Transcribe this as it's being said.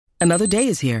Another day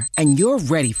is here, and you're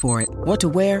ready for it. What to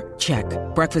wear? Check.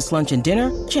 Breakfast, lunch, and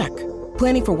dinner? Check.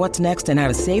 Planning for what's next and how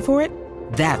to save for it?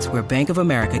 That's where Bank of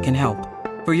America can help.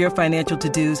 For your financial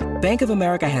to-dos, Bank of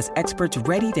America has experts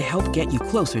ready to help get you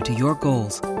closer to your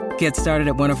goals. Get started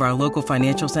at one of our local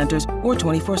financial centers or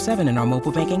 24/7 in our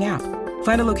mobile banking app.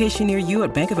 Find a location near you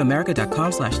at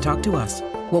bankofamerica.com/talktous.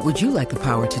 What would you like the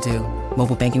power to do?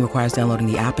 Mobile banking requires downloading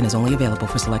the app and is only available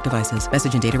for select devices.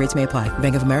 Message and data rates may apply.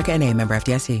 Bank of America N.A., member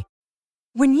FDIC.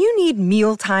 When you need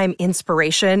mealtime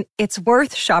inspiration, it's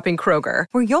worth shopping Kroger,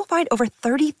 where you'll find over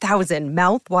 30,000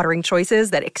 mouth-watering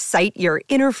choices that excite your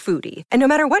inner foodie. And no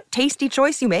matter what tasty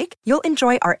choice you make, you'll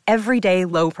enjoy our everyday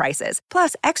low prices,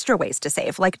 plus extra ways to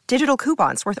save, like digital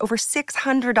coupons worth over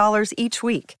 $600 each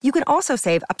week. You can also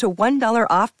save up to $1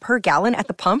 off per gallon at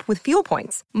the pump with fuel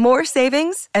points. More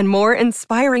savings and more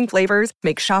inspiring flavors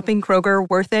make shopping Kroger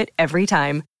worth it every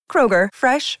time. Kroger,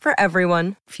 fresh for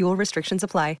everyone. Fuel restrictions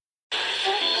apply.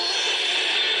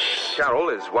 Carol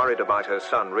is worried about her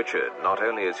son Richard. Not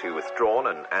only is he withdrawn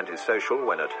and antisocial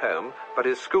when at home, but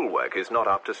his schoolwork is not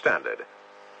up to standard.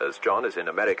 As John is in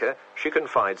America, she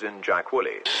confides in Jack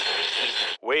Woolley.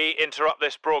 We interrupt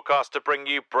this broadcast to bring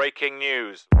you breaking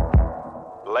news.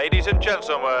 Ladies and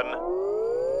gentlemen,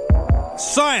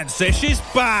 Science-ish is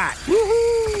back!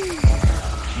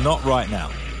 Woohoo! Not right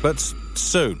now, but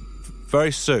soon.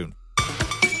 Very soon.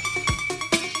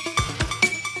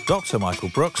 Dr. Michael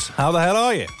Brooks, how the hell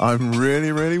are you? I'm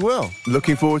really, really well.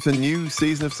 Looking forward to a new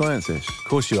season of Science-ish. Of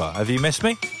course you are. Have you missed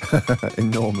me?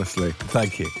 Enormously.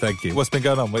 Thank you. What's been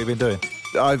going on? What have you been doing?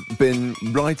 I've been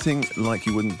writing like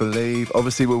you wouldn't believe.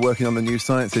 Obviously, we're working on the new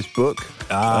Science-ish book.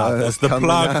 That's the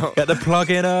plug. Out. Get the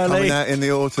plug in early. Coming out in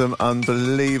the autumn.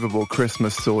 Unbelievable.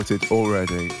 Christmas sorted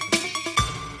already.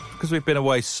 Because we've been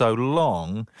away so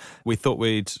long, we thought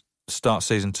we'd start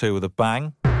season 2 with a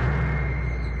bang.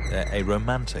 A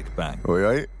romantic bang. All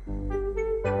right.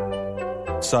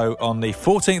 So on the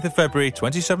 14th of February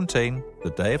 2017, the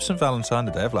day of St. Valentine,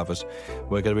 the day of lovers,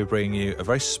 we're going to be bringing you a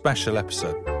very special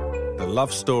episode. The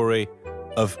love story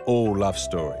of all love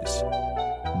stories.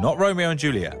 Not Romeo and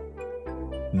Juliet.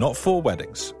 Not 4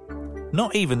 Weddings.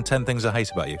 Not even 10 Things I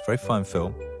Hate About You. Very fine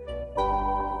film.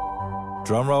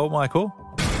 Drum roll, Michael.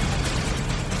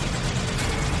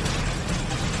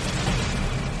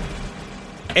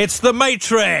 It's The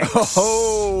Matrix!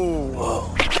 Oh! Whoa.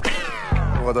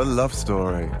 What a love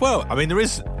story. Well, I mean, there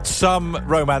is some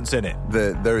romance in it.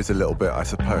 There is a little bit, I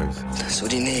suppose. So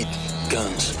what do you need?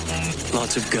 Guns.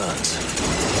 Lots of guns.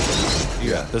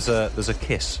 Yeah. There's a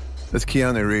kiss. There's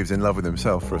Keanu Reeves in love with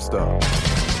himself for a start.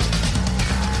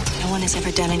 No one has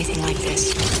ever done anything like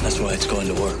this. That's why it's going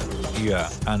to work. Yeah,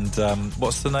 and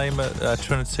what's the name at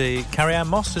Trinity? Carrie-Anne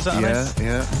Moss, is that her name?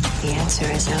 Yeah. The answer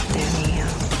is out there, Neo.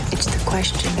 It's the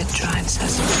question that drives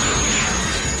us.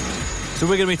 So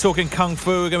we're going to be talking kung fu,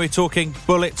 we're going to be talking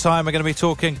bullet time, we're going to be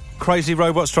talking crazy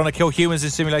robots trying to kill humans in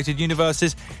simulated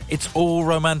universes. It's all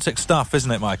romantic stuff,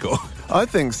 isn't it, Michael? I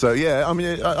think so, yeah. I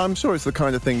mean, I'm sure it's the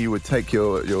kind of thing you would take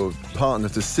your partner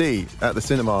to see at the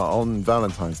cinema on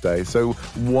Valentine's Day. So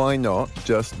why not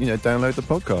just, download the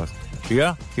podcast?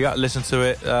 Yeah, listen to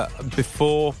it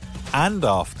before and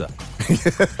after.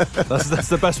 That's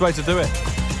the best way to do it.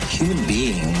 Human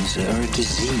beings are a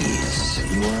disease.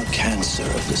 You are a cancer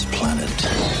of this planet.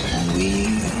 And we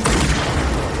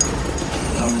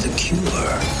are the cure.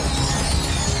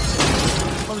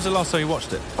 When was the last time you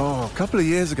watched it? Oh, a couple of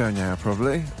years ago now,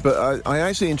 probably. But I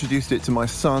actually introduced it to my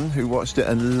son, who watched it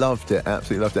and loved it,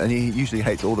 absolutely loved it. And he usually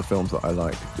hates all the films that I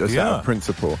like, just out of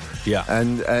principle. Yeah.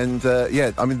 And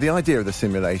I mean, the idea of the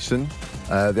simulation,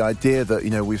 the idea that,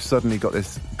 we've suddenly got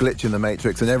this glitch in the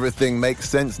Matrix and everything makes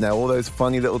sense now, all those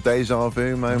funny little deja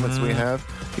vu moments we have,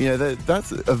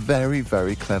 that's a very,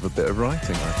 very clever bit of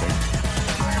writing, I think.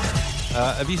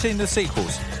 Have you seen the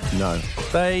sequels? No.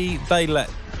 They let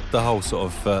the whole sort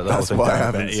of the That's whole thing why down I a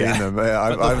haven't bit, seen them. Yeah,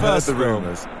 I've heard the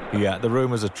rumours. Yeah, the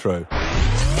rumours are true.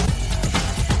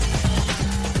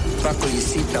 Buckle your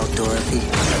seatbelt, Dorothy,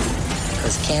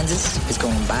 because Kansas is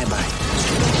going bye-bye.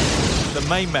 The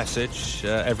main message,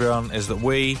 everyone, is that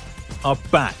we are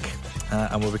back.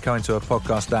 And we'll be coming to a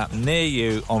podcast app near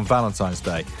you on Valentine's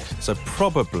Day. So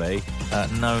probably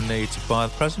no need to buy a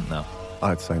present now.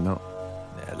 I'd say not.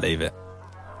 Yeah, leave it.